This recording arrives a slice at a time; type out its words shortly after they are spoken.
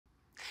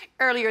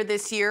Earlier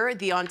this year,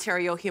 the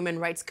Ontario Human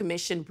Rights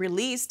Commission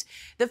released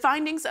the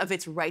findings of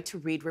its Right to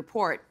Read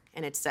report.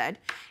 And it said,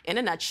 in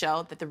a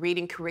nutshell, that the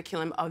reading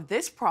curriculum of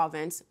this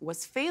province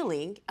was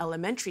failing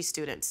elementary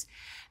students.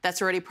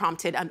 That's already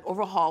prompted an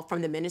overhaul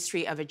from the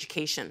Ministry of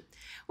Education.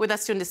 With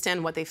us to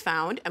understand what they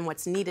found and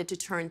what's needed to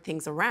turn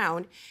things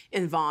around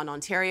in Vaughan,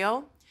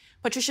 Ontario,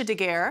 Patricia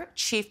Daguerre,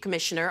 Chief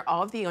Commissioner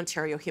of the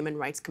Ontario Human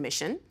Rights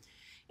Commission.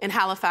 In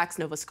Halifax,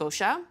 Nova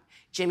Scotia,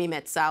 Jimmy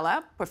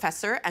Metzala,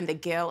 professor and the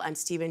Gail and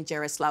Stephen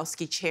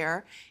Jaroslawski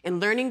Chair in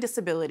Learning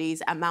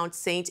Disabilities at Mount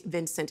St.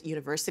 Vincent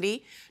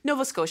University,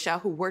 Nova Scotia,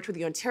 who worked with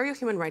the Ontario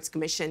Human Rights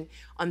Commission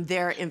on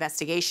their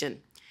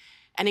investigation.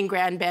 And in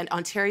Grand Bend,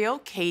 Ontario,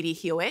 Katie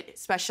Hewitt,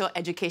 special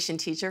education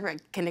teacher for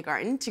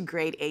kindergarten to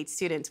grade 8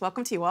 students.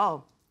 Welcome to you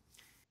all.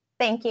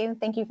 Thank you.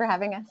 Thank you for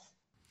having us.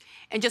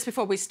 And just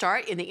before we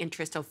start, in the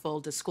interest of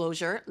full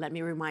disclosure, let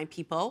me remind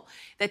people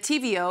that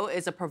TVO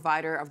is a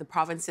provider of the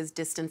province's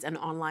distance and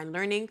online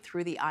learning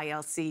through the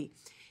ILC.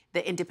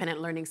 The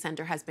Independent Learning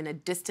Centre has been a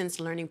distance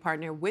learning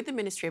partner with the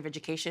Ministry of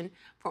Education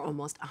for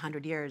almost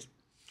 100 years.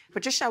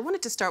 Patricia, I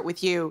wanted to start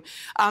with you.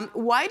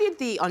 Why did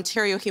the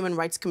Ontario Human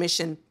Rights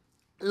Commission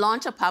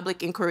launch a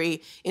public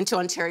inquiry into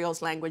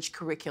Ontario's language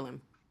curriculum?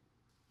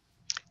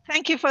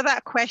 Thank you for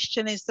that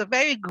question. It's a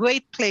very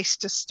great place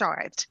to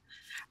start.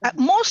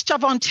 Most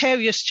of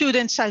Ontario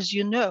students, as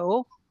you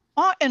know,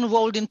 are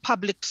enrolled in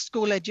public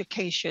school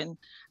education,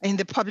 in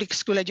the public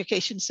school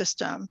education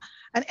system.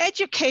 And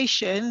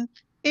education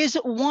is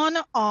one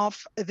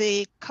of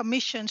the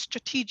Commission's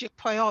strategic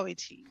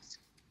priorities.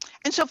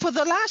 And so for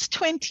the last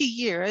 20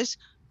 years,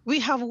 we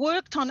have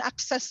worked on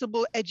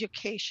accessible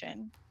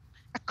education.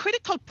 A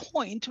critical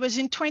point was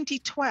in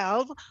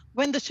 2012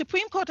 when the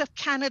Supreme Court of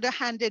Canada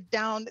handed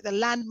down the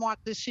landmark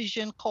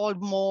decision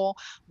called Moore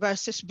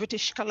versus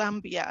British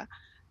Columbia.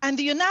 And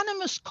the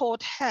unanimous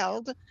court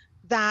held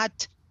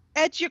that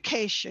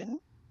education,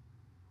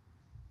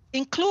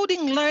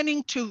 including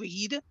learning to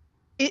read,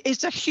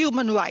 is a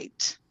human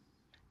right.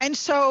 And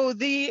so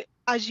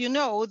as you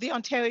know, the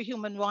Ontario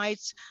Human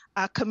Rights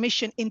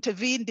Commission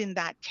intervened in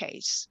that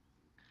case.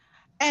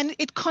 And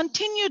it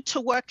continued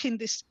to work in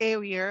this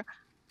area.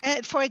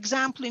 For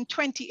example, in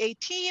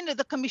 2018,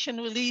 the Commission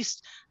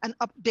released an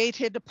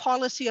updated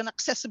policy on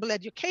accessible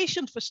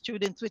education for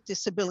students with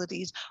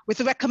disabilities, with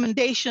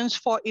recommendations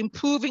for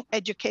improving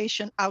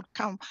education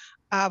outcome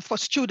for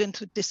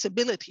students with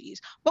disabilities.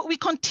 But we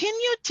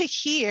continue to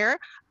hear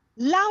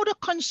louder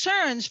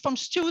concerns from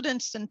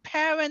students and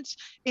parents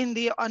in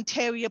the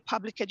Ontario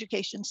public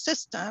education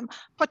system,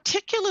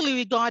 particularly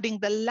regarding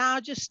the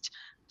largest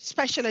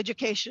special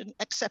education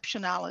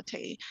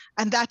exceptionality,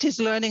 and that is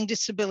learning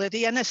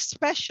disability, and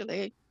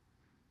especially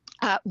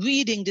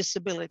reading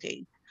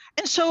disability.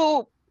 And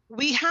so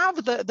we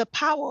have the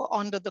power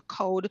under the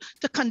code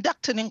to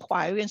conduct an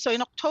inquiry. And so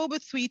in October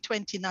 3,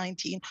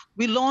 2019,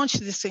 we launched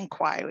this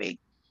inquiry.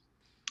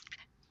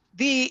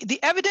 The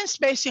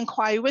evidence-based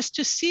inquiry was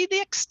to see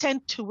the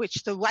extent to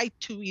which the right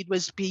to read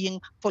was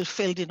being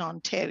fulfilled in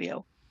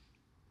Ontario.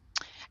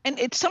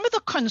 And some of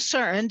the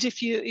concerns,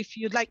 if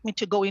you'd like me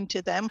to go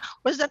into them,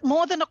 was that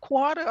more than a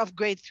quarter of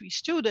grade 3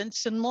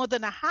 students and more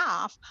than a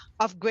half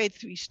of grade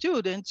 3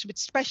 students with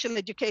special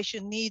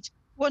education needs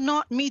were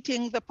not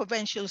meeting the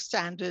provincial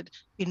standard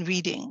in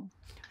reading.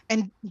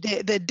 And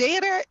the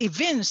data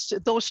evinced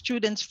those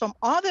students from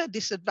other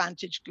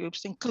disadvantaged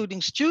groups,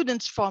 including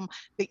students from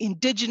the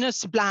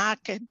Indigenous,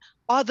 Black, and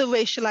other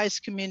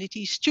racialized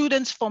communities,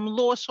 students from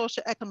lower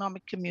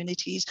socioeconomic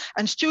communities,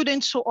 and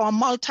students who are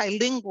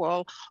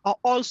multilingual are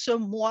also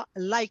more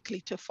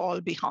likely to fall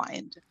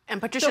behind.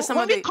 And Patricia, some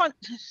of the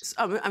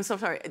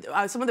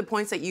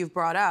points that you've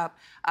brought up,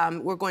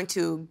 we're going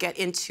to get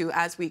into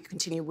as we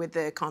continue with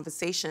the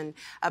conversation.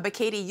 But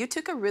Katie, you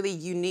took a really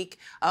unique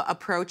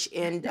approach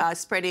in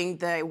spreading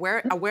the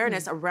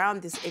awareness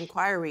around this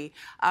inquiry.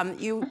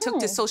 You took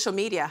to social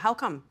media. How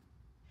come?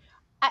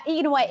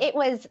 You know what? It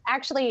was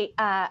actually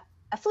a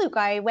fluke.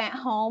 I went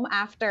home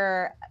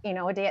after,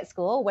 a day at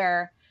school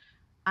where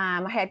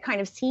I had kind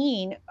of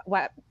seen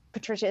what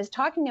Patricia is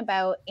talking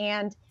about.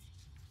 And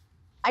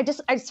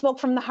I spoke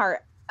from the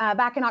heart.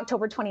 Back in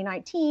October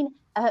 2019,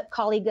 a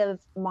colleague of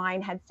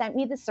mine had sent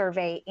me the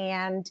survey.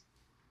 And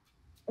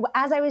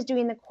as I was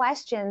doing the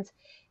questions,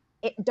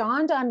 it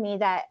dawned on me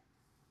that,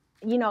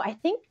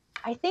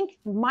 I think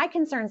my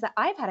concerns that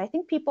I've had, I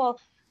think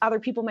other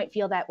people might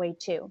feel that way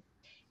too.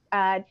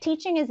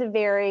 Teaching is a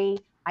very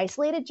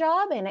isolated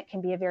job, and it can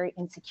be a very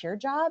insecure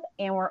job.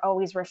 And we're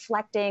always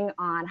reflecting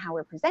on how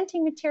we're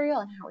presenting material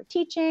and how we're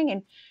teaching.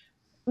 And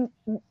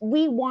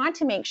we want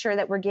to make sure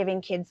that we're giving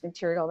kids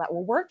material that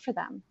will work for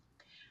them.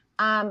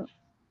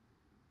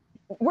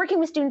 Working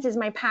with students is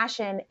my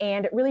passion,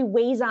 and it really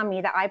weighs on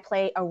me that I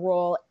play a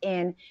role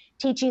in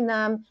teaching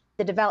them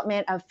the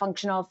development of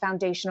functional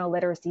foundational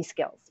literacy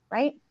skills,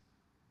 right?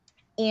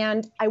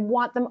 And I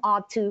want them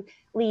all to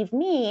leave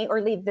me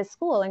or leave the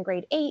school in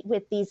grade 8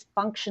 with these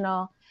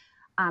functional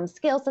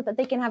skills so that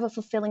they can have a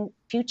fulfilling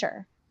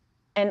future.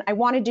 And I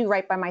want to do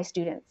right by my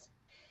students.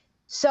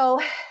 So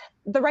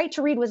the right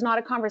to read was not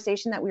a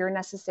conversation that we were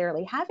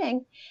necessarily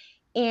having.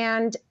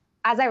 And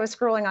as I was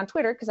scrolling on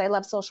Twitter, because I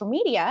love social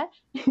media,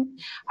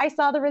 I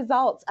saw the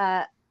results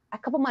a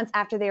couple months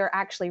after they were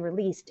actually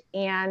released.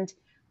 And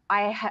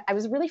I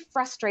was really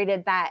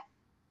frustrated that,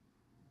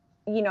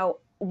 you know,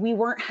 we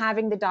weren't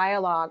having the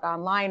dialogue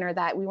online, or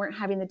that we weren't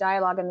having the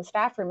dialogue in the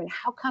staff room. And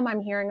how come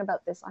I'm hearing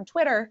about this on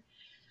Twitter?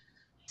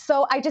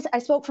 So I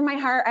spoke from my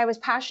heart. I was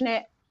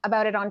passionate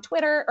about it on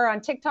Twitter, or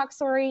on TikTok,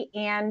 sorry.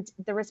 And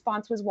the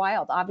response was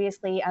wild.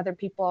 Obviously, other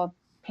people,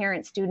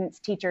 parents, students,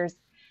 teachers,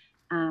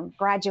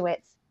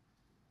 graduates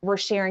were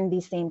sharing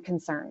these same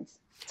concerns.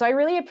 So I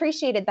really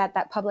appreciated that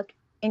that public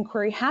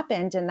inquiry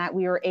happened, and that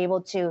we were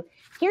able to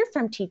hear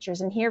from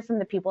teachers and hear from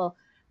the people,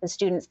 the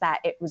students, that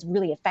it was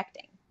really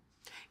affecting.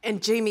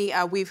 And Jamie,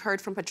 we've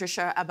heard from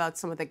Patricia about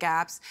some of the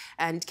gaps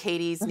and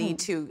Katie's need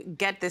to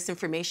get this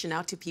information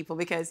out to people,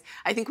 because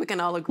I think we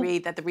can all agree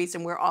that the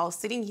reason we're all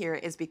sitting here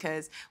is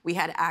because we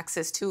had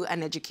access to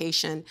an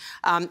education.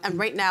 And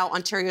right now,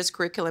 Ontario's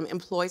curriculum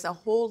employs a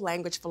whole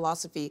language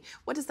philosophy.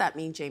 What does that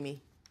mean,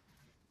 Jamie?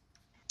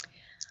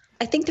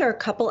 I think there are a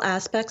couple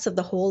aspects of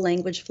the whole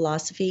language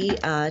philosophy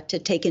to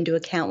take into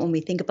account when we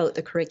think about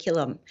the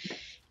curriculum.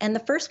 And the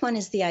first one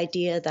is the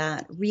idea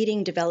that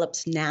reading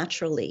develops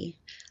naturally,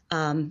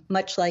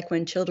 much like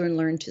when children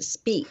learn to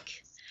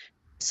speak.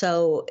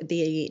 So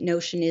the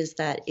notion is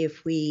that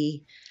if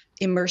we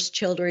immerse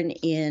children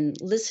in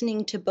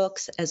listening to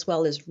books as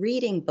well as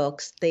reading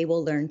books, they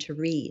will learn to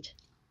read.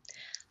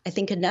 I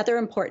think another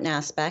important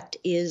aspect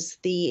is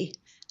the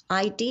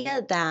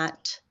idea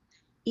that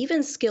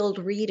even skilled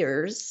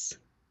readers,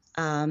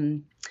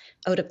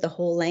 out of the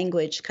whole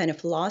language kind of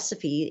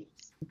philosophy,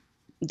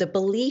 the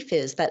belief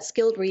is that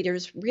skilled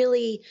readers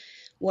really,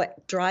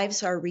 what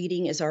drives our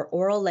reading is our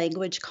oral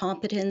language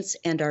competence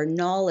and our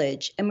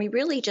knowledge. And we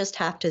really just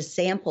have to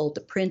sample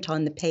the print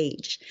on the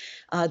page.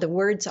 The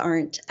words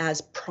aren't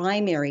as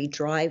primary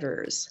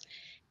drivers.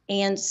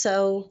 And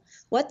so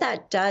what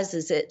that does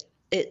is it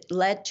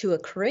led to a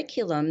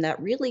curriculum that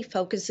really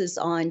focuses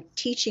on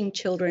teaching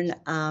children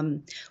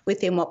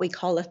within what we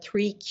call a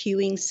 3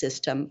 cueing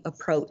system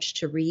approach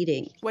to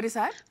reading. What is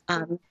that?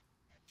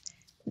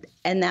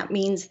 And that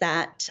means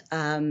that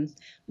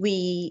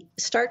we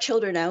start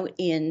children out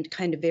in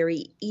kind of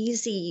very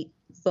easy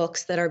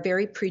books that are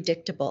very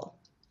predictable.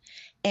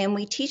 And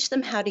we teach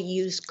them how to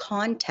use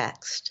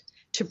context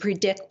to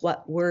predict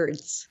what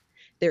words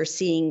they're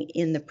seeing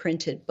in the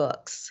printed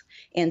books.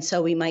 And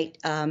so we might,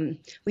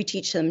 we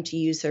teach them to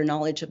use their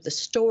knowledge of the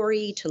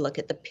story, to look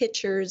at the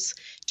pictures,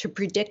 to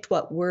predict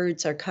what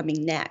words are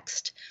coming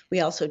next.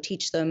 We also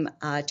teach them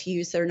to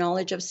use their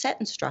knowledge of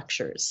sentence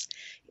structures.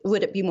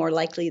 Would it be more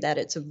likely that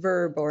it's a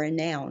verb or a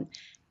noun?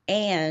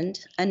 And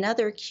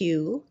another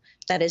cue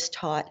that is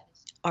taught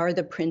are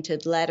the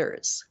printed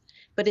letters.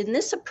 But in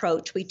this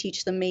approach, we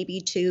teach them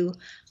maybe to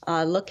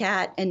look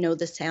at and know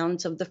the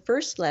sounds of the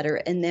first letter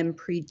and then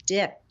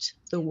predict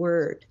the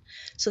word.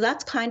 So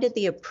that's kind of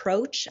the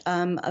approach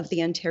of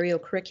the Ontario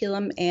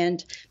curriculum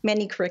and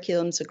many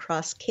curriculums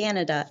across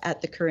Canada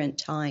at the current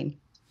time.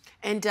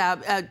 And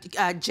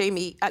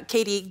Jamie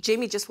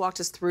just walked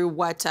us through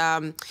what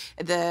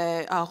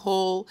the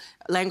whole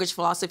language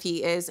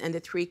philosophy is and the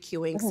 3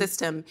 cueing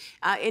system.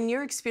 In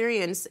your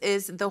experience,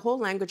 is the whole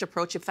language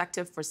approach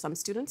effective for some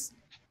students?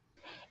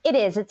 It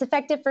is. It's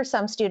effective for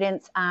some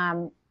students.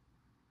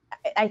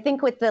 I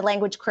think with the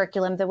language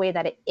curriculum, the way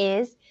that it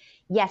is,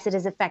 yes, it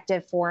is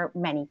effective for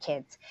many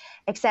kids,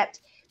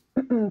 except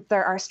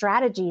there are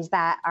strategies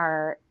that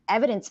are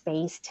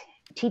evidence-based,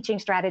 teaching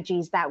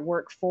strategies that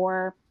work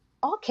for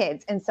all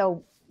kids. And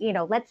so, you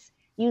know, let's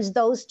use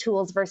those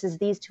tools versus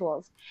these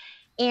tools.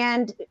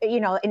 And, you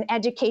know, in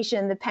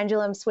education, the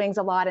pendulum swings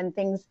a lot and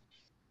things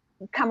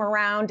come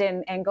around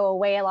and go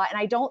away a lot. And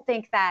I don't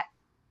think that,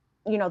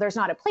 you know, there's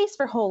not a place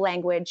for whole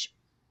language,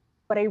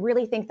 but I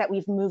really think that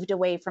we've moved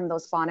away from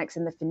those phonics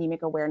and the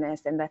phonemic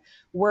awareness and the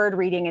word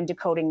reading and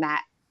decoding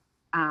that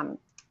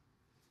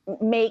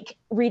make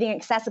reading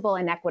accessible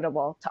and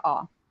equitable to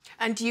all.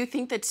 And do you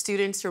think that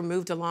students are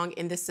moved along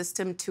in the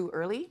system too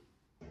early?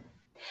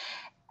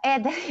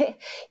 And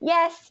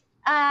yes,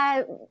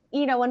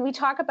 you know, when we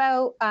talk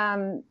about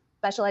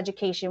special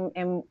education,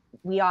 and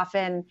we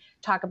often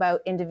talk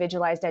about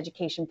individualized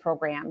education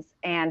programs,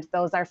 and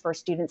those are for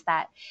students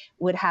that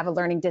would have a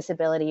learning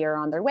disability or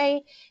on their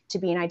way to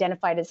being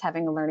identified as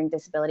having a learning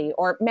disability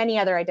or many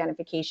other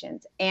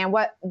identifications. And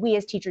what we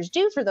as teachers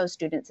do for those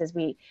students is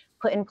we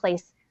put in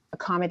place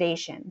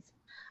accommodations.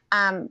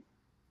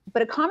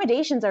 But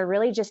accommodations are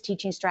really just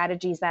teaching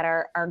strategies that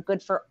are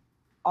good for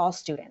all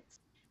students.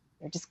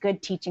 They're just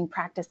good teaching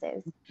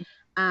practices.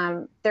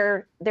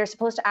 They're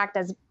supposed to act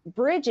as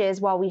bridges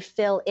while we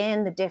fill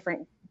in the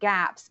different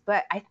gaps.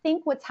 But I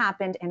think what's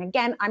happened, and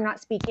again, I'm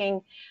not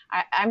speaking,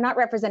 I'm not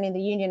representing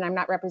the union, I'm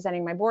not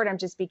representing my board, I'm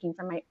just speaking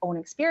from my own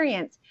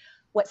experience.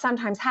 What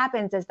sometimes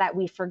happens is that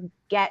we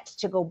forget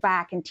to go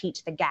back and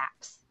teach the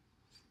gaps.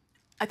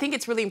 I think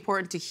it's really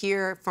important to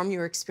hear from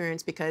your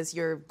experience because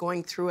you're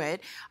going through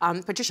it.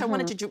 Patricia, I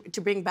wanted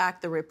to bring back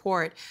the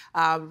report,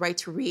 Right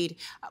to Read.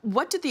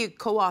 What did the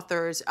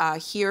co-authors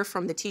hear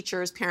from the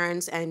teachers,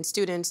 parents, and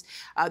students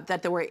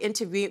that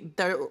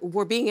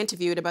were being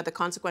interviewed about the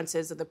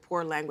consequences of the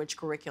poor language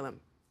curriculum?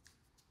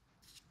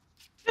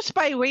 Just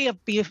by way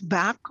of brief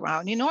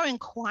background, in our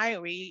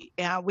inquiry,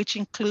 which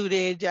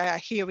included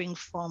hearing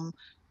from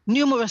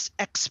numerous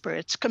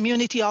experts,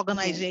 community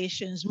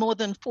organizations, more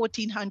than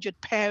 1,400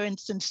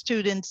 parents and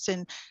students,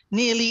 and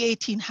nearly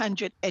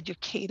 1,800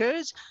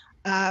 educators,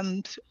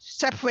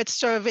 separate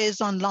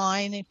surveys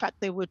online. In fact,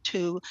 there were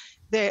two.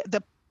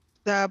 The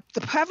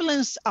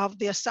prevalence of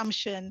the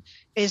assumption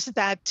is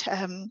that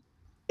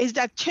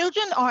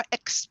children are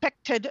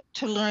expected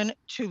to learn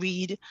to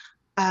read,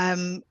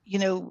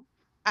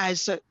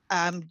 as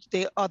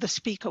the other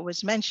speaker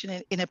was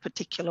mentioning, in a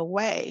particular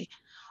way.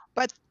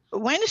 But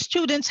when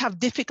students have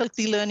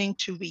difficulty learning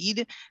to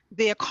read,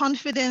 their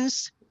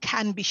confidence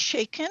can be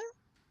shaken.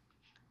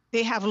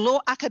 They have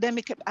low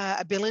academic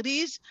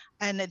abilities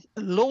and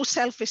low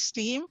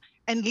self-esteem,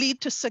 and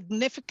lead to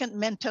significant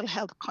mental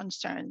health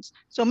concerns.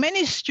 So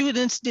many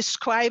students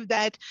describe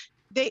that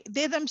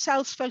they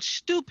themselves felt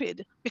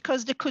stupid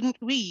because they couldn't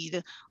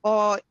read,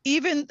 or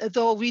even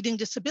though reading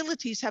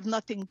disabilities have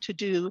nothing to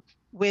do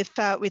with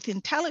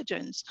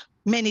intelligence.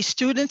 Many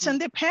students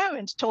and their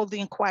parents told the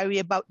inquiry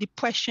about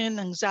depression,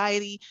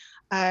 anxiety,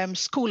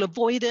 school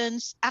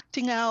avoidance,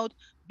 acting out,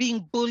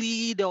 being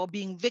bullied or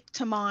being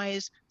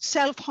victimized,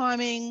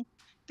 self-harming.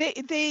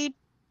 The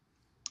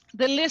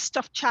list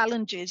of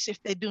challenges,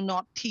 if they do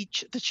not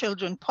teach the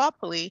children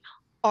properly,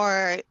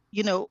 are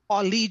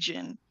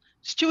legion.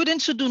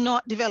 Students who do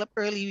not develop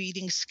early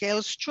reading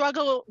skills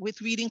struggle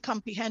with reading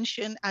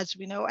comprehension, as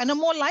we know, and are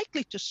more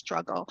likely to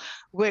struggle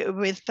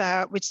with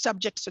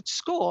subjects at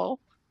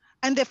school.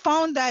 And they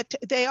found that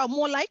they are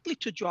more likely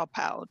to drop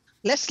out,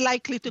 less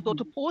likely to go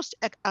to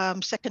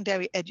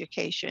post-secondary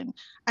education.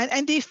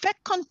 And the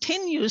effect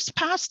continues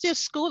past their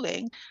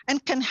schooling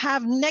and can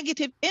have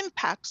negative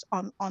impacts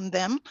on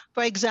them.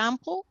 For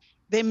example,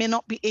 they may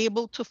not be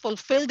able to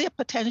fulfill their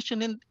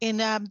potential in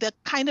the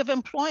kind of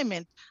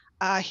employment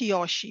he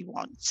or she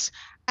wants.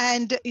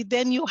 And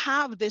then you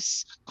have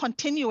this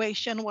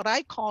continuation, what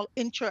I call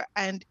intra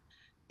and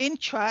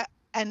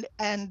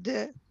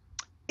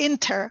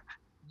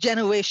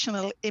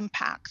intergenerational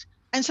impact.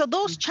 And so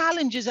those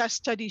challenges, as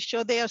studies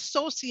show, they are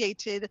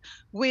associated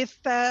with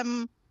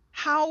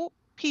how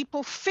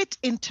people fit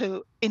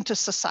into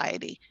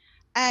society.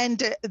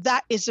 And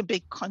that is a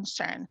big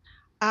concern.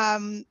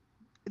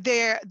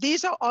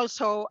 These are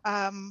also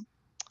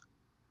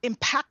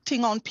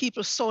impacting on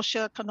people's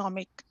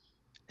socioeconomic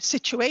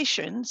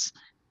situations.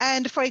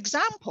 And for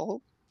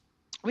example,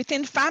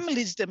 within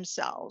families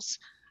themselves,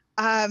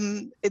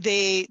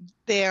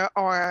 there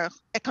are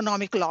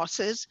economic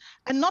losses,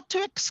 and not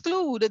to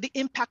exclude the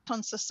impact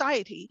on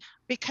society,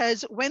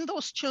 because when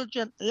those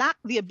children lack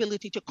the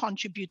ability to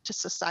contribute to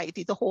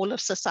society, the whole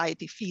of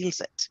society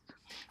feels it.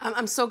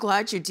 I'm so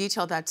glad you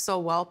detailed that so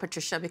well,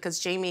 Patricia, because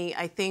Jamie,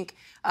 I think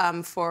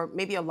for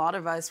maybe a lot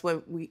of us,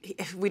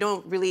 if we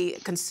don't really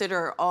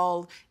consider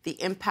all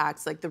the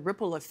impacts, like the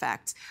ripple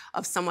effect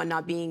of someone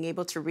not being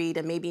able to read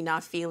and maybe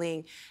not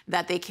feeling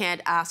that they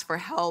can't ask for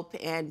help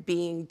and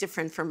being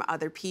different from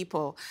other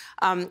people.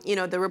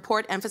 The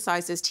report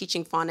emphasizes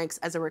teaching phonics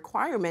as a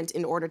requirement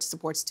in order to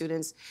support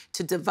students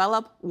to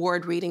develop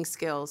word reading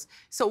skills.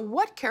 So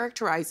what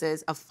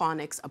characterizes a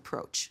phonics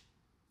approach?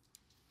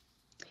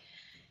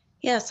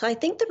 Yes, I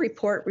think the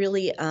report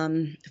really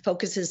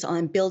focuses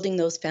on building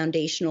those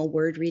foundational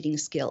word reading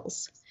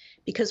skills,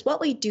 because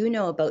what we do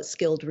know about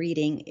skilled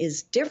reading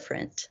is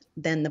different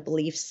than the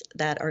beliefs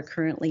that are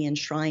currently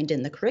enshrined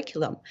in the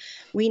curriculum.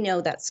 We know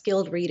that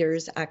skilled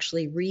readers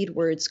actually read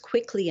words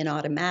quickly and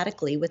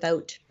automatically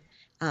without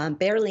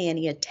barely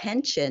any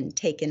attention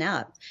taken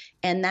up.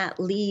 And that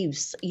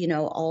leaves,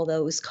 all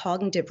those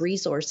cognitive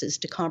resources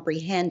to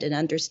comprehend and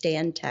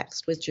understand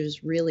text, which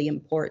is really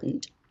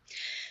important.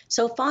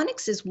 So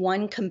phonics is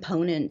one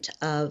component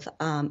of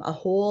a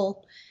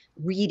whole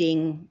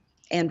reading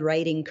and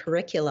writing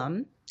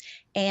curriculum.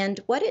 And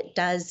what it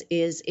does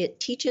is it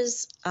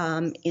teaches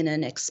in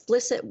an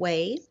explicit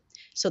way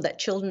so that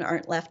children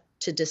aren't left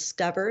to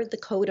discover the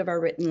code of our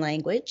written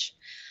language.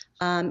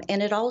 And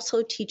it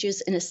also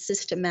teaches in a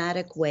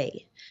systematic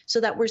way so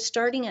that we're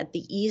starting at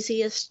the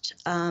easiest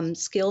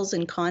skills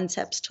and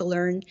concepts to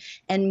learn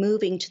and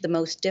moving to the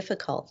most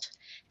difficult.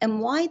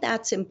 And why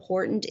that's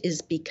important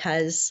is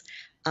because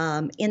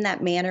in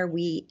that manner,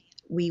 we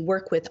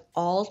work with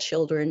all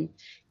children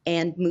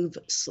and move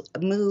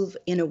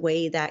in a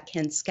way that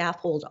can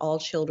scaffold all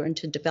children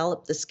to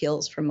develop the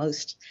skills from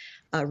most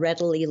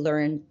readily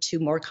learned to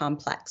more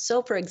complex.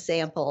 So, for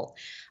example,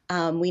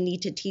 we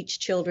need to teach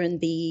children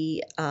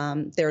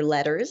their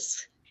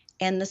letters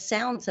and the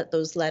sounds that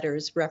those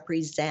letters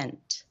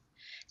represent,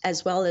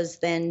 as well as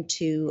then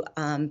to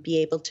be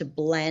able to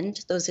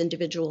blend those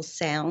individual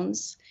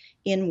sounds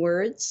in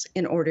words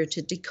in order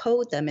to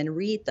decode them and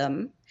read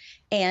them.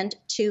 and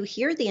to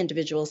hear the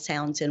individual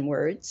sounds in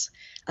words,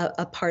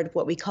 a part of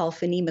what we call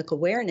phonemic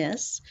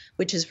awareness,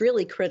 which is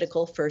really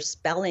critical for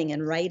spelling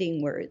and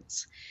writing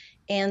words.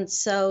 And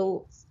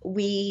so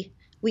we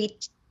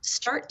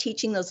start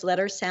teaching those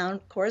letter sound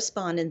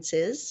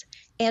correspondences,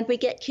 and we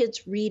get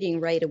kids reading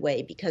right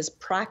away, because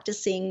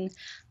practicing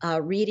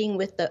reading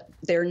with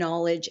their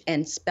knowledge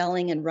and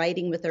spelling and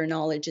writing with their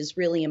knowledge is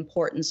really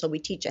important. So we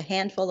teach a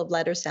handful of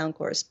letter sound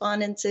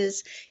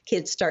correspondences.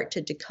 Kids start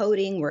to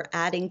decoding. We're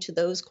adding to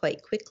those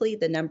quite quickly,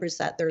 the numbers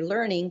that they're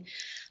learning.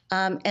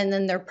 And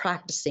then they're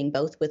practicing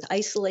both with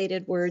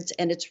isolated words,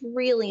 and it's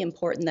really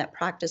important that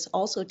practice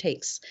also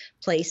takes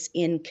place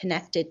in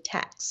connected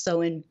text,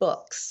 so in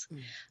books.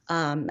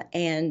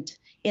 And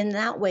in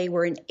that way,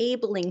 we're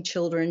enabling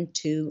children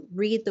to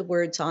read the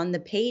words on the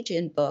page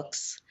in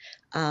books,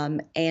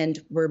 and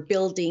we're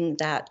building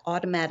that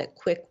automatic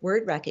quick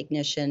word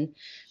recognition,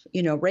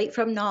 right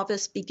from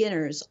novice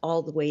beginners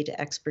all the way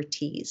to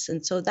expertise.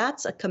 And so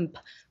that's a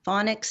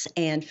phonics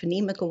and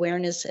phonemic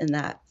awareness, and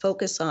that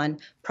focus on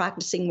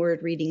practicing word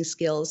reading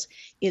skills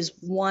is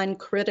one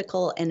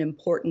critical and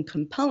important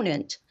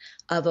component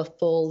of a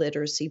full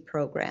literacy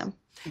program.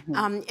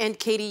 And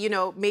Katie,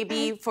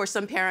 maybe for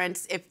some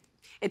parents, if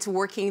it's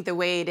working the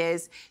way it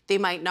is, they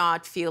might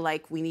not feel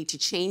like we need to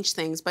change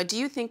things. But do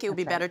you think it would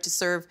be better to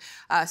serve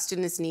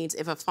students' needs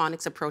if a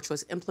phonics approach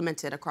was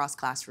implemented across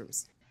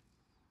classrooms?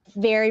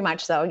 Very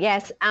much so,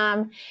 yes.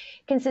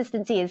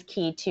 Consistency is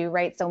key too,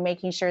 right? So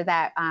making sure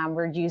that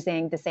we're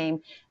using the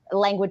same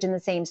language and the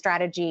same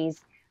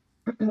strategies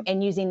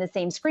and using the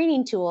same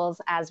screening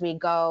tools as we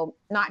go,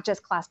 not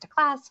just class to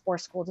class or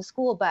school to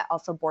school, but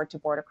also board to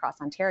board across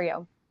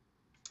Ontario.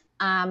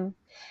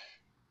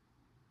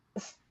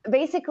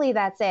 Basically,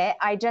 that's it.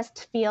 I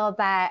just feel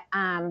that,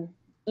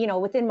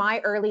 within my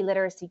early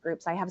literacy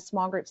groups, I have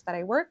small groups that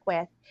I work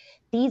with.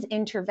 These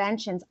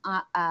interventions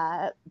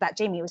that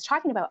Jamie was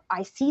talking about,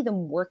 I see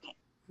them working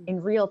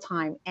in real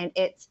time, and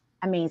it's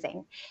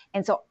amazing.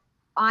 And so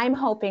I'm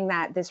hoping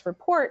that this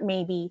report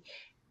maybe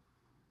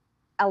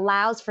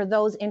allows for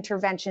those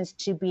interventions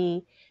to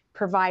be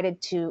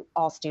provided to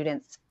all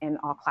students in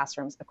all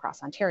classrooms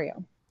across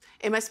Ontario.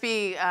 It must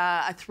be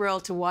a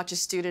thrill to watch a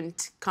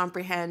student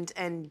comprehend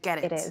and get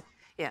it. It is.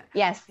 Yeah.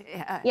 Yes.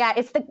 Yeah.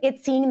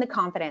 It's seeing the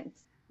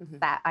confidence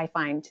that I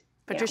find,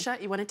 Patricia,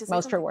 you wanted to say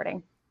most something?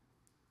 rewarding.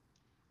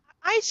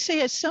 I say,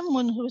 as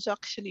someone who's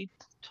actually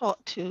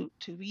taught to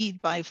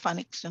read by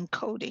phonics and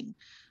coding,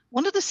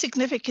 one of the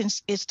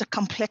significance is the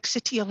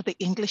complexity of the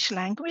English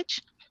language.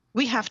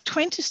 We have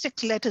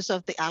 26 letters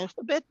of the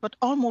alphabet, but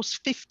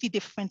almost 50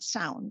 different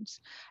sounds.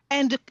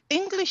 And the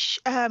English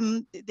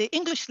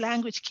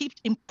language keeps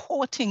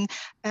importing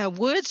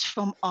words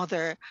from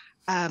other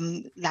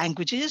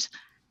languages,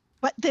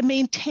 but they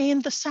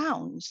maintain the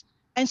sounds.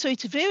 And so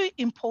it's very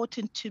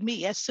important to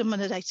me, as someone,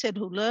 as I said,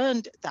 who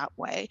learned that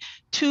way,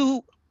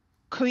 to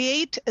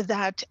create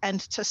that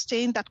and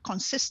sustain that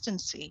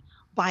consistency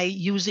by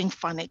using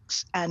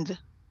phonics and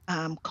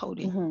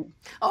coding.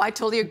 Oh, I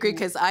totally agree,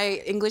 because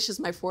English is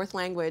my fourth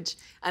language,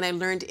 and I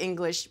learned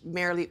English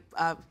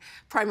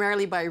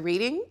primarily by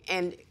reading.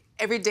 And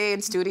every day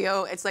in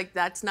studio, it's like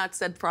that's not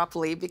said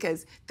properly,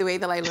 because the way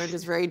that I learned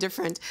is very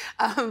different.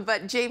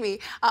 But Jamie,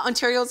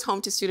 Ontario is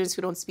home to students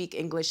who don't speak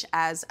English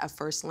as a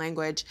first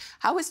language.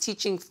 How is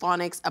teaching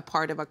phonics a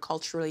part of a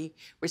culturally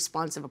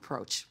responsive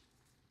approach?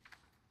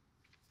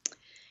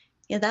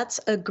 Yeah, that's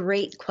a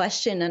great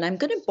question. And I'm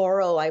going to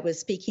borrow, I was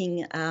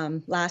speaking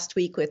last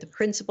week with a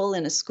principal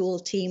and a school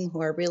team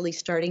who are really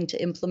starting to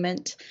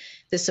implement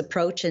this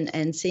approach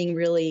and seeing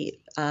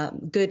really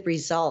good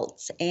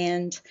results.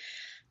 And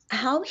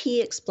how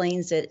he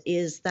explains it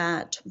is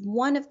that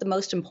one of the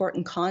most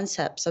important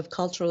concepts of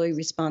culturally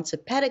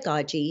responsive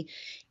pedagogy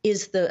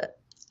is that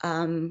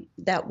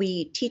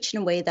we teach in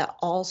a way that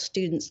all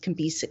students can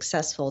be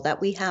successful, that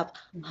we have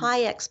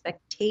high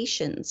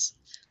expectations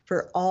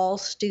for all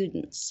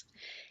students.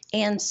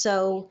 And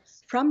so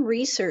from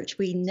research,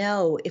 we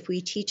know if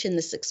we teach in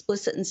this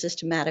explicit and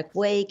systematic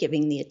way,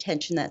 giving the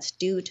attention that's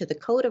due to the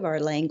code of our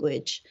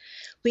language,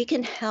 we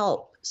can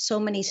help so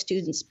many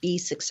students be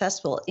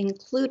successful,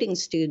 including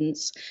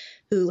students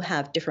who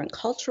have different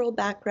cultural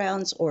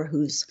backgrounds or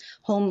whose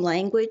home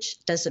language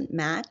doesn't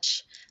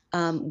match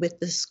with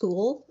the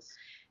school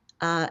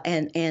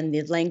and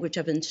the language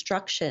of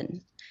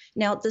instruction.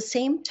 Now, at the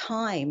same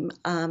time,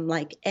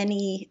 like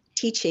any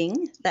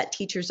teaching that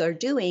teachers are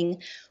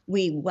doing,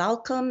 we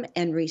welcome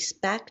and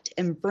respect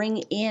and bring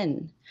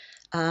in,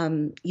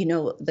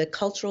 the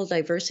cultural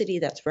diversity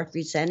that's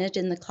represented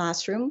in the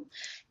classroom.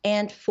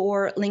 And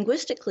for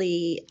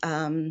linguistically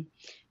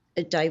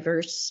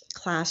diverse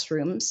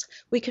classrooms,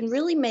 we can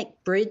really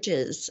make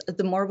bridges.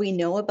 The more we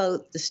know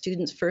about the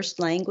student's first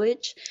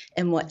language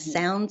and what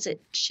sounds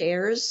it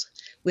shares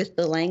with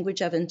the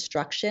language of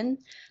instruction,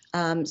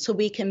 so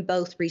we can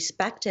both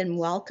respect and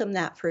welcome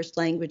that first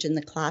language in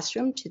the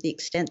classroom to the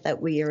extent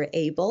that we are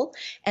able,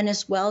 and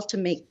as well to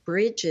make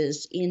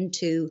bridges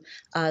into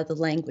the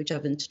language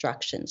of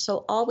instruction.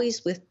 So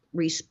always with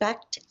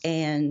respect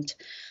and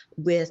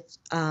with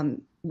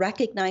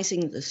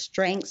recognizing the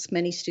strengths.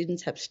 Many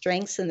students have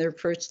strengths in their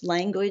first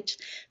language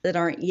that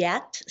aren't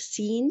yet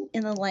seen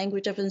in the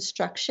language of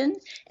instruction,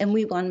 and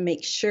we want to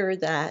make sure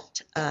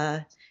that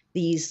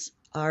these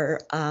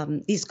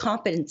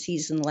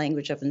competencies in the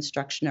language of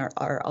instruction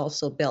are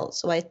also built.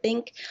 So I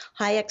think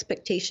high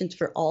expectations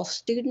for all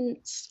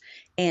students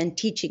and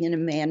teaching in a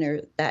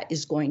manner that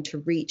is going to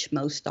reach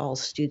most all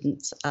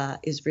students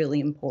is really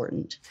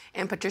important.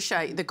 And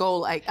Patricia, the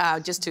goal,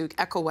 just to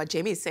echo what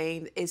Jamie is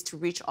saying, is to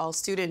reach all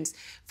students.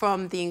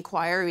 From the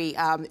inquiry,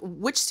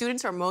 which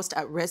students are most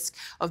at risk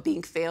of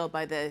being failed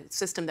by the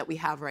system that we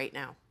have right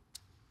now?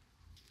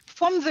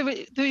 From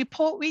the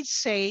report, we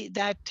say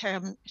that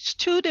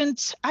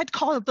students, I'd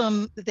call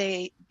them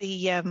the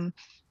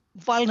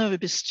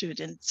vulnerable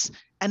students.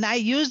 And I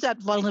use that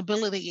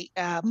vulnerability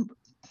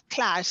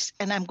class,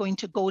 and I'm going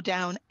to go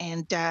down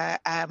and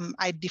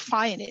I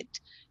define it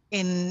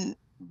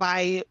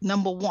by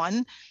number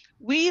one.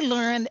 We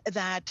learn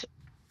that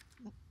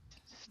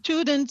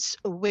students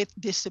with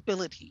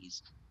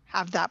disabilities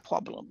have that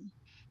problem,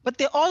 but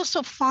they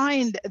also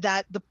find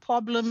that the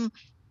problem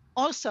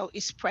also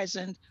is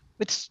present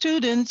with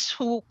students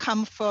who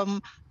come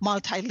from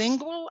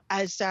multilingual,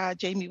 as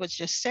Jamie was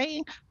just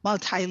saying,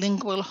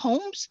 multilingual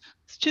homes,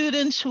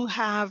 students who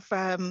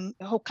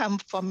who come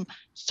from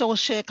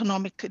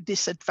socioeconomic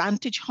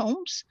disadvantaged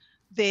homes.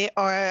 They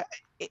are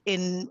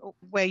in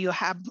where you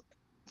have,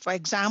 for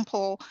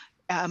example,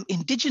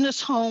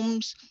 indigenous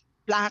homes,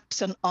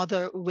 Blacks and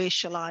other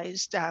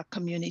racialized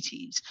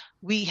communities.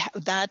 We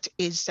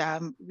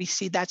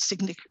see that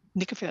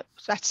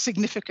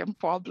significant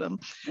problem.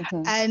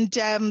 Mm-hmm. And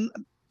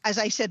as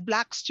I said,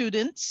 Black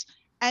students,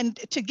 and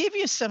to give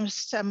you some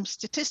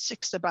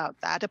statistics about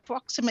that,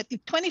 approximately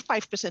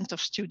 25%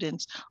 of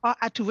students are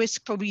at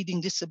risk for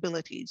reading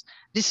disabilities.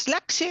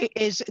 Dyslexia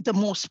is the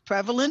most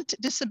prevalent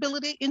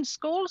disability in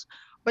schools,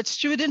 but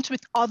students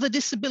with other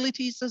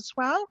disabilities as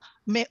well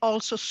may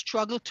also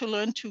struggle to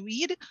learn to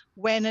read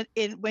when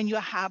you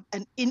have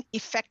an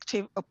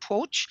ineffective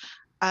approach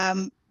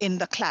in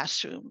the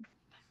classroom.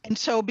 And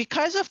so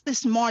because of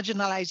this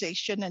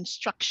marginalization and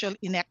structural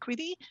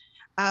inequity,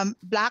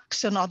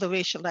 Blacks and other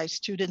racialized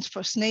students,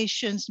 First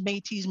Nations,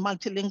 Métis,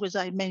 multilinguals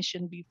I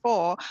mentioned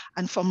before,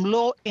 and from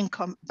low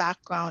income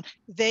background,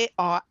 they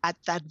are at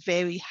that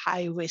very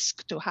high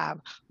risk to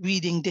have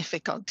reading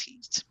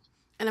difficulties.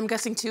 And I'm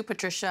guessing too,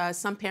 Patricia,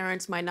 some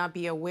parents might not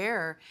be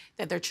aware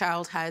that their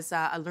child has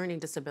a learning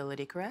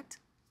disability, correct?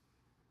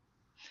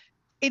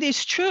 It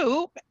is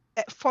true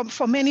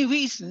for many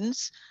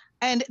reasons.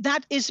 And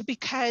that is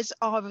because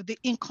of the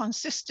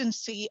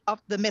inconsistency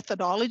of the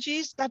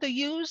methodologies that are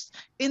used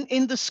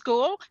in the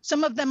school.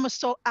 Some of them are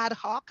so ad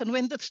hoc. And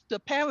when the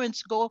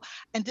parents go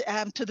and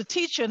to the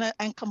teacher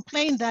and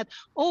complain that,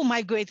 oh,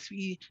 my grade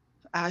 3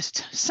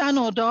 son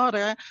or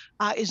daughter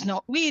is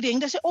not reading,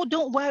 they say, oh,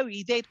 don't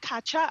worry, they'd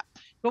catch up.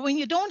 But when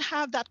you don't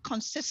have that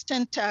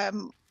consistent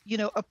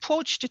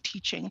approach to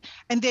teaching,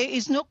 and there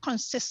is no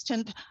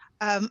consistent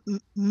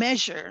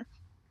measure,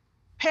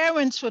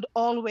 parents would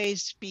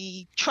always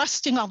be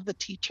trusting of the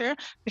teacher,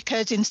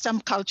 because in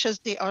some cultures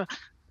they are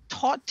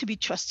taught to be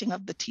trusting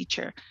of the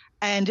teacher,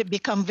 and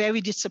become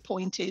very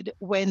disappointed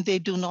when they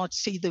do not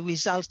see the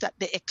results that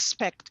they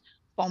expect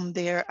from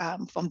their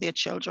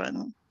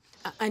children.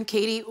 And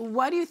Katie,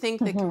 why do you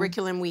think the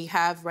curriculum we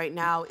have right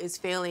now is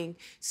failing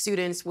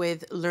students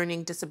with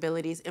learning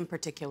disabilities in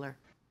particular?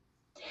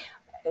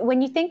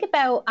 When you think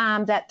about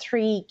that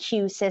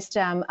 3Q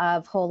system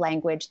of whole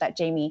language that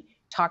Jamie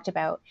talked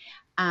about,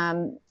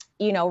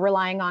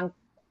 relying on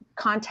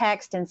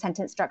context and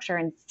sentence structure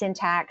and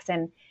syntax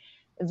and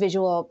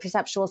visual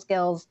perceptual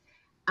skills.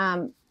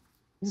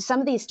 Some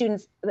of these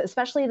students,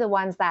 especially the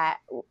ones that,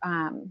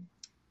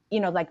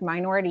 like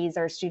minorities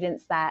or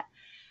students that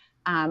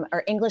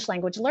are English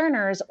language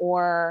learners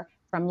or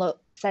from low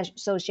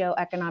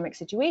socioeconomic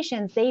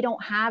situations, they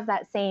don't have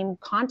that same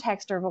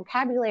context or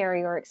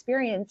vocabulary or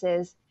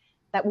experiences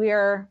that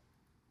we're,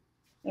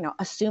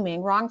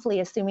 wrongfully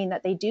assuming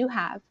that they do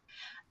have.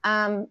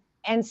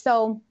 And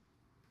so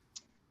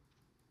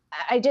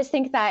I just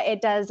think that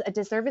it does a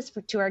disservice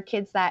to our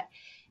kids that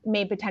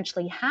may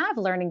potentially have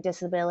learning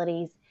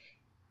disabilities,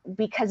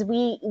 because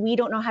we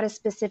don't know how to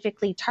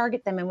specifically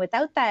target them. And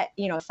without that,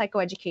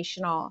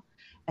 psychoeducational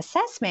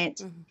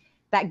assessment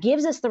that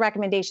gives us the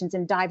recommendations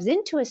and dives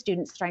into a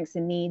student's strengths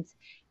and needs,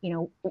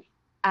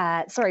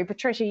 sorry,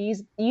 Patricia, you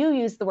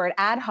used the word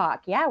ad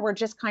hoc. Yeah, we're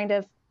just kind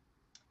of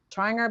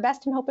trying our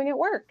best and hoping it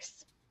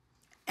works.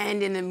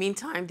 And in the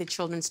meantime, the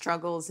children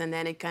struggles, and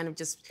then it kind of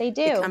just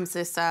becomes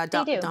this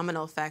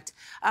domino effect.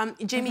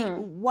 Jamie,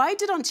 why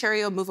did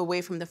Ontario move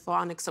away from the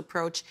phonics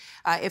approach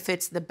if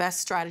it's the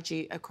best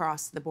strategy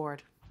across the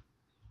board?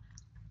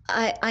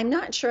 I'm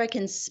not sure I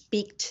can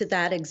speak to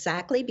that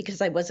exactly,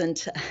 because I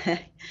wasn't,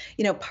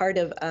 part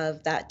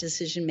of that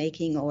decision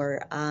making.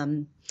 Or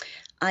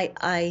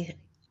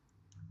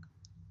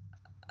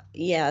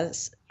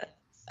yes.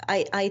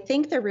 I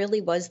think there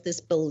really was this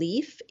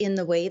belief in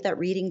the way that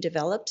reading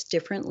develops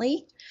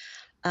differently.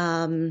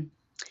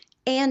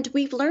 And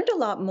we've learned a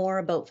lot more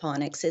about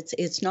phonics.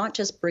 It's not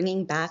just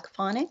bringing back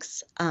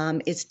phonics.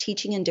 It's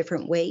teaching in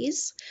different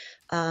ways.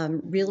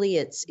 Really,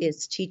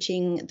 it's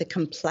teaching the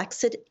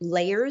complexity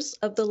layers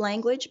of the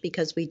language,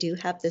 because we do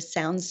have the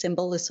sound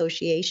symbol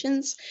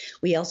associations.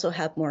 We also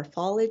have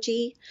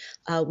morphology.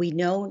 We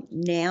know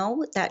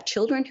now that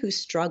children who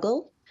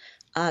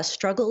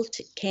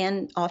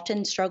can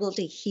often struggle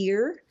to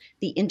hear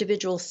the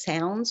individual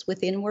sounds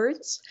within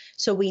words.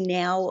 So we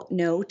now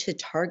know to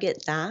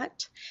target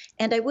that.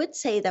 And I would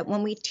say that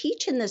when we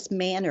teach in this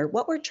manner,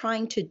 what we're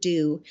trying to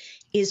do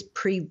is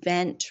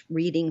prevent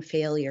reading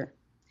failure.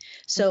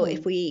 So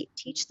if we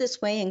teach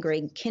this way in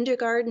grade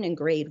kindergarten and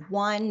grade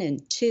 1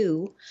 and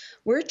 2,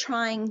 we're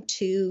trying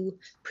to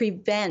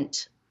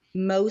prevent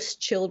most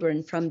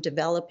children from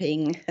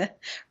developing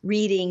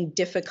reading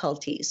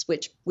difficulties,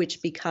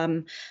 which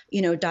become,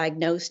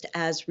 diagnosed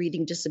as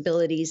reading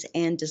disabilities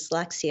and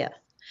dyslexia.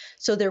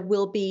 So there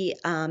will be,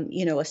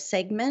 a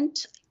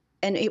segment,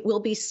 and it will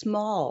be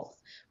small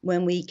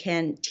when we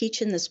can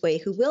teach in this way,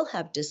 who will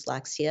have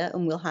dyslexia,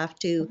 and we'll have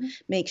to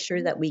make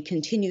sure that we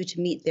continue to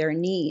meet their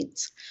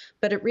needs.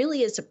 But it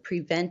really is a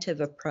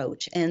preventive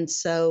approach. And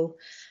so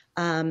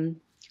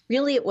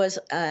really it was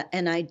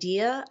an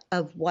idea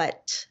of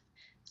what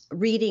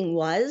reading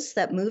was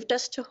that moved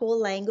us to whole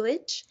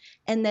language,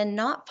 and then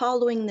not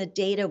following the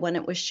data when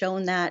it was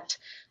shown that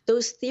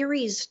those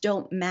theories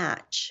don't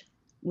match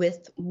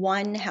with,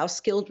 1, how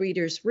skilled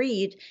readers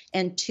read,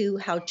 and 2,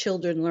 how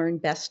children learn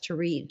best to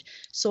read.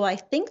 So I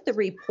think the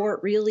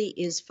report really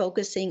is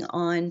focusing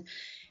on,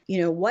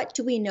 what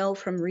do we know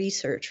from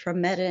research, from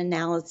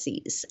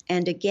meta-analyses?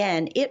 And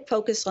again, it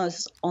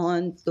focuses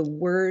on the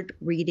word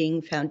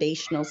reading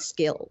foundational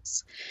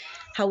skills.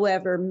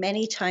 However,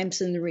 many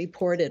times in the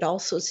report, it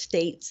also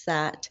states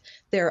that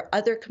there are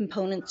other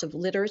components of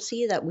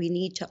literacy that we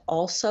need to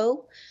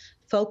also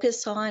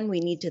focus on. We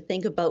need to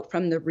think about,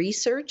 from the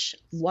research,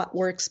 what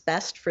works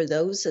best for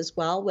those as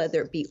well,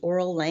 whether it be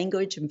oral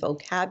language and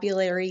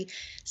vocabulary,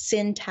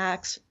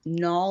 syntax,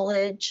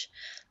 knowledge,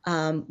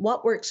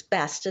 what works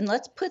best. And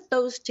let's put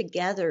those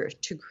together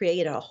to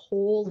create a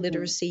whole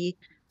literacy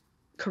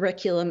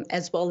curriculum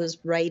as well as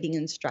writing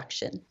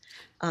instruction.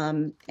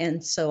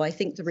 And so I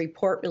think the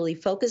report really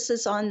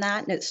focuses on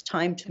that, and it's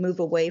time to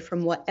move away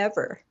from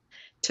whatever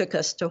took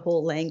us to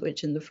whole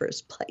language in the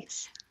first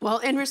place. Well,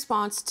 in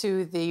response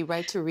to the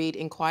Right to Read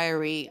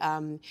inquiry,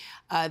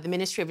 the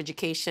Ministry of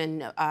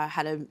Education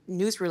had a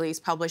news release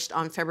published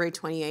on February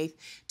 28th,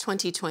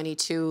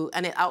 2022,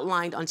 and it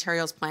outlined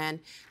Ontario's plan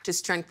to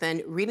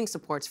strengthen reading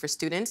supports for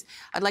students.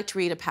 I'd like to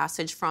read a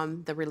passage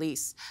from the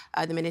release.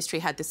 The ministry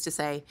had this to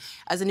say: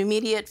 as an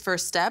immediate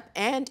first step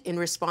and in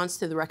response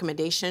to the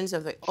recommendations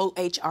of the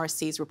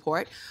OHRC's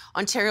report,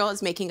 Ontario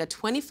is making a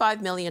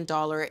 $25 million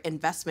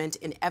investment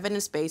in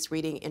evidence-based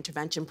reading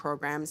intervention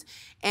programs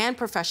and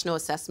professional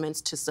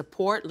assessments to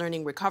support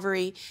learning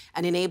recovery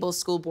and enable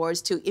school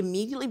boards to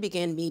immediately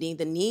begin meeting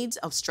the needs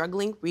of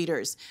struggling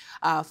readers.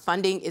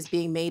 Funding is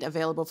being made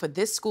available for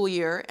this school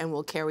year and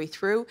will carry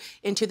through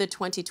into the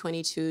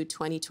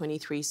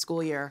 2022-2023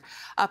 school year.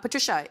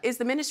 Patricia, is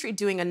the ministry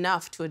doing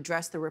enough to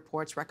address the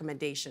report's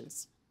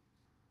recommendations?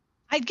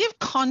 I'd give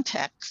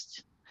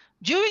context.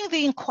 During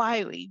the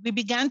inquiry, we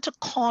began to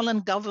call on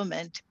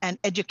government and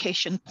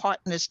education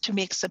partners to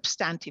make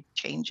substantive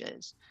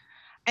changes.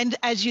 And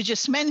as you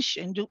just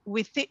mentioned,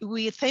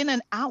 within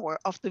an hour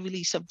of the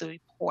release of the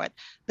report,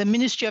 the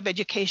Ministry of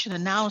Education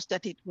announced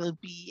that it will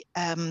be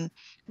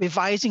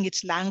revising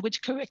its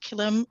language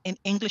curriculum in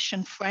English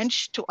and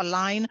French to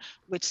align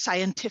with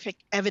scientific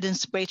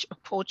evidence-based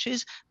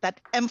approaches that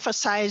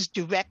emphasize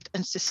direct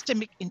and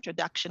systemic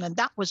introduction. And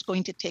that was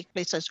going to take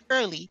place as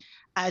early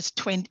as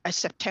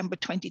September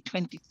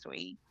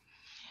 2023.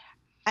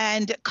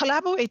 And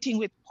collaborating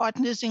with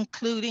partners,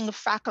 including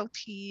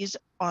faculties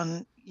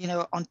on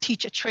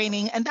teacher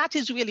training, and that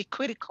is really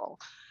critical.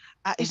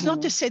 It's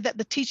not to say that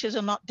the teachers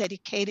are not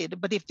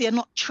dedicated, but if they're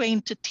not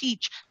trained to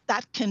teach,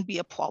 that can be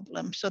a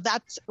problem. So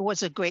that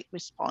was a great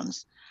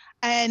response.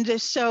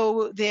 And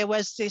so there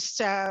was this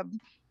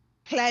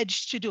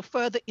pledge to do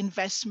further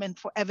investment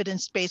for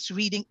evidence-based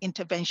reading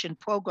intervention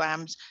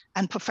programs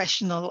and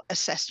professional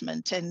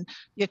assessment. And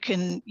you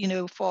can,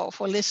 for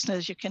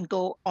listeners, you can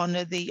go on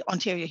the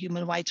Ontario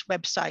Human Rights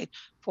website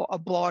for a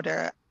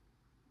broader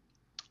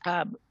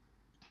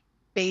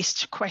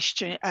based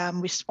question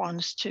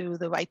response to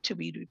the Right to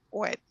Read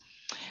report.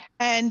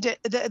 And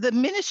the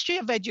Ministry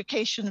of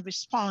Education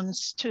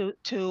response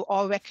to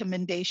our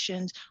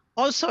recommendations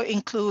also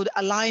include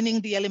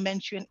aligning the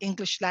elementary and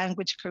English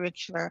language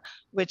curricula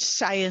with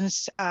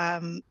science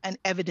and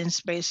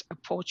evidence-based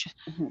approach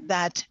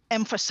that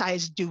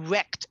emphasize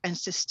direct and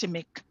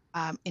systemic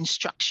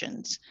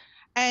instructions.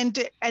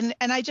 And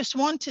I just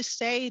want to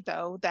say,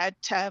 though, that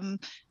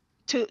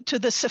to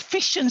the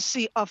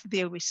sufficiency of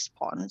their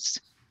response,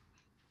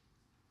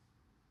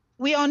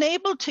 we are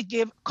unable to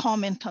give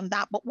comment on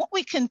that, but what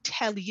we can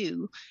tell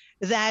you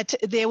that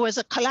there was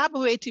a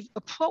collaborative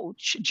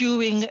approach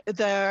during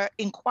the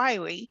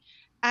inquiry,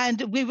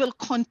 and we will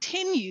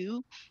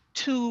continue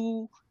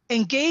to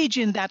engage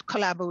in that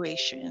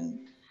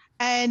collaboration.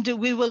 And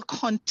we will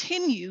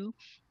continue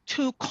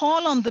to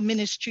call on the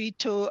ministry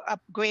to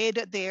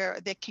upgrade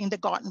their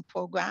kindergarten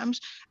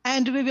programs.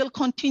 And we will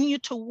continue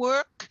to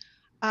work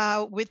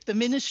with the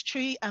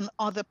ministry and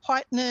other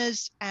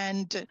partners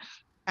and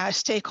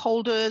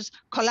stakeholders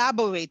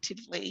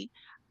collaboratively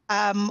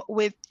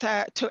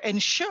to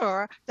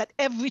ensure that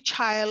every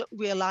child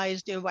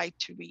realize their right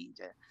to read.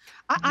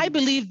 I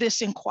believe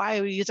this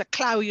inquiry is a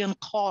clarion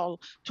call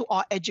to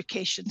our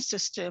education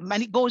system,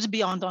 and it goes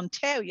beyond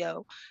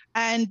Ontario,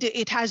 and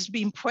it has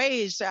been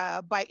praised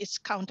by its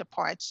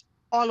counterparts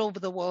all over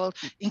the world,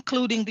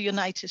 including the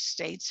United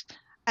States.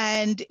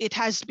 And it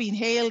has been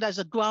hailed as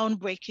a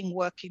groundbreaking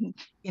work in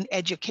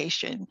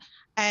education.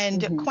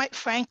 And quite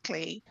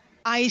frankly,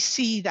 I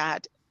see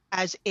that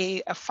as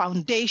a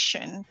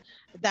foundation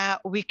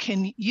that we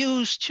can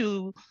use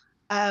to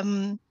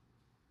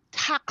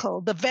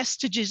tackle the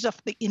vestiges of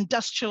the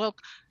industrial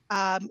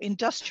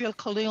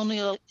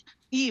colonial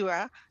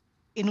era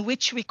in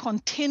which we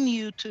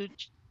continue to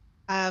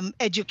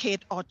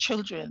educate our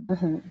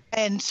children.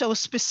 And so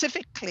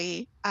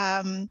specifically,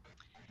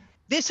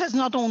 this has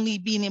not only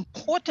been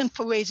important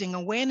for raising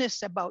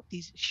awareness about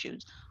these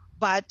issues,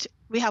 but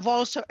we have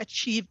also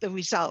achieved the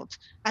result.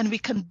 And we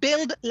can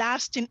build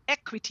lasting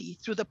equity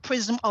through the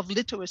prism of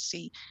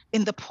literacy,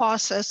 in the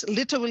process,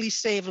 literally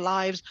save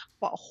lives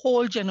for a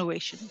whole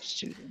generation of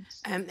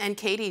students. And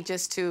Katie,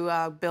 just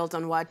to build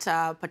on what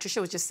Patricia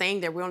was just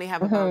saying there, we only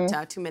have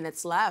about 2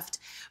 minutes left.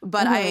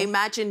 But I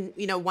imagine,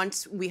 you know,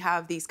 once we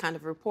have these kind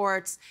of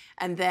reports,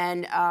 and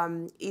then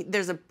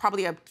there's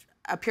probably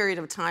a period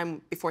of time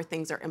before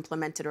things are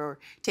implemented or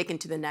taken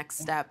to the next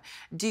step.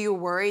 Do you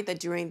worry that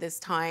during this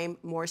time,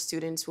 more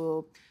students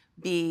will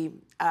be,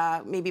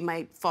 maybe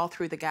might fall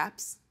through the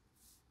gaps?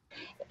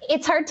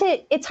 It's hard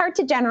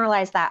to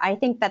generalize that. I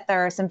think that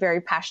there are some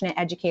very passionate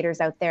educators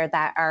out there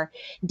that are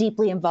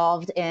deeply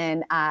involved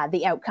in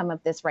the outcome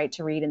of this right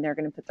to read, and they're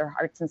going to put their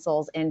hearts and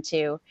souls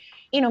into,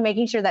 you know,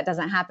 making sure that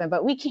doesn't happen.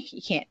 But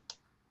you can't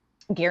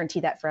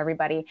guarantee that for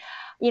everybody.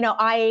 You know,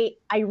 I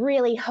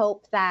really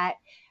hope that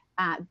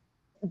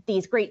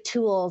these great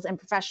tools and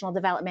professional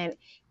development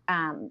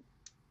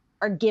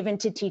are given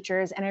to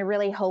teachers. And I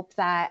really hope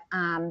that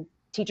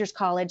Teachers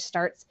College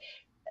starts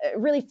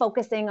really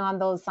focusing on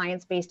those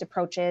science-based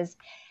approaches.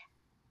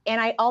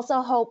 And I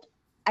also hope,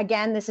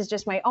 again, this is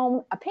just my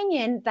own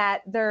opinion,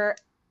 that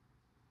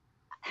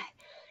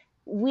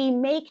we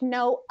make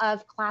note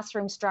of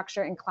classroom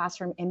structure and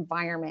classroom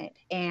environment.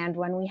 And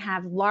when we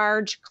have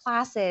large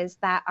classes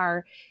that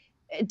are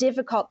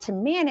difficult to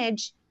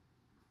manage,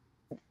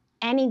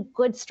 any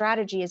good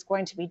strategy is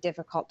going to be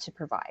difficult to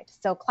provide.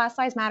 So class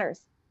size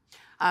matters.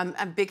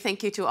 A big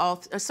thank you to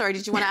all. Sorry,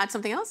 did you want to add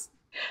something else?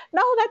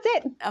 No, that's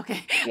it.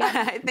 Okay.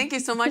 Yeah. Thank you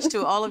so much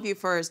to all of you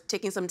for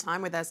taking some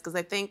time with us, because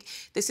I think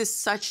this is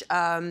such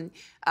an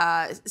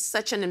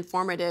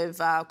informative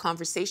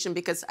conversation,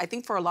 because I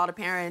think for a lot of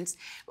parents,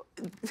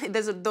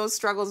 there's those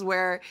struggles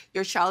where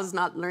your child is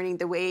not learning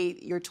the way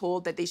you're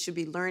told that they should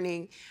be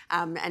learning.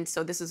 And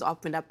so this has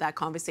opened up that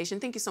conversation.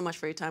 Thank you so much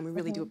for your time. We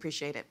really do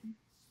appreciate it.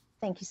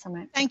 Thank you so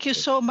much. Thank you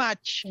so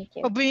much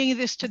for bringing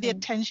this to the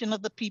attention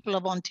of the people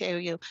of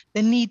Ontario.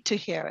 They need to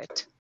hear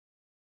it.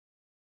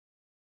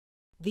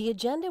 The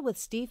Agenda with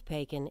Steve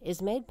Paikin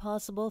is made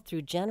possible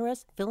through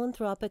generous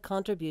philanthropic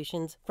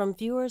contributions from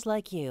viewers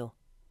like you.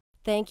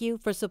 Thank you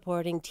for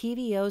supporting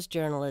TVO's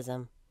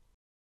journalism.